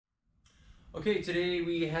Okay, today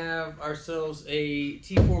we have ourselves a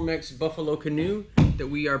T4MX Buffalo canoe that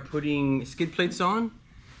we are putting skid plates on.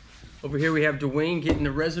 Over here we have Duane getting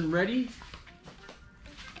the resin ready.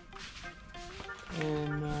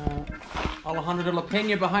 And Alejandro de la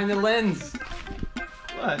Pena behind the lens.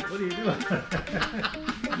 What? What are you doing?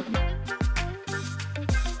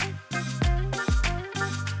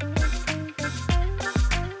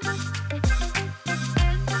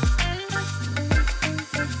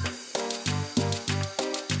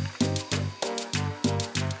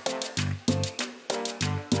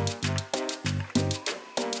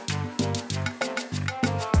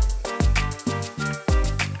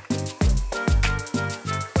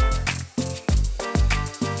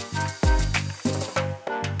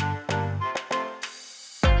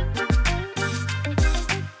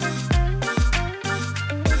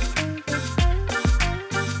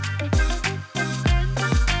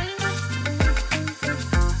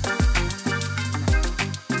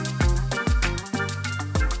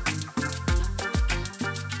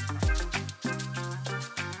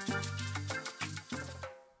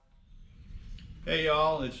 Hey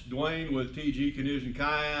y'all, it's Duane with TG Canoes and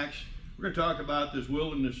Kayaks. We're going to talk about this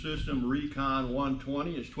Wilderness Systems Recon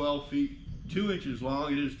 120. It's 12 feet 2 inches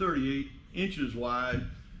long. It is 38 inches wide.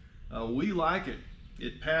 We like it.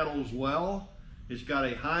 It paddles well. It's got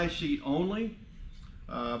a high seat only,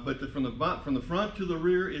 but from the front to the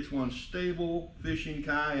rear, it's one stable fishing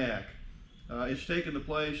kayak. It's taken the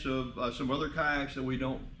place of some other kayaks that we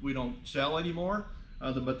don't sell anymore.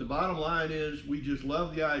 But the bottom line is we just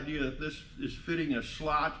love the idea that this is fitting a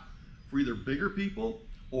slot for either bigger people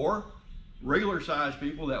or regular sized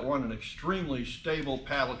people that want an extremely stable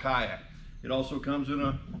paddle kayak. It also comes in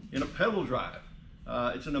a pedal drive.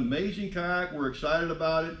 It's an amazing kayak. We're excited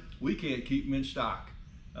about it. We can't keep them in stock.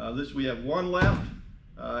 We have one left,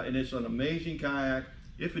 and it's an amazing kayak.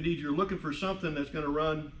 If indeed you're looking for something that's going to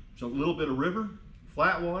run a little bit of river,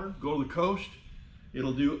 flat water, go to the coast,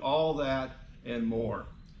 it'll do all that and more.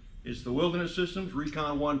 It's the Wilderness Systems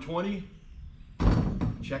Recon 120.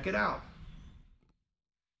 Check it out.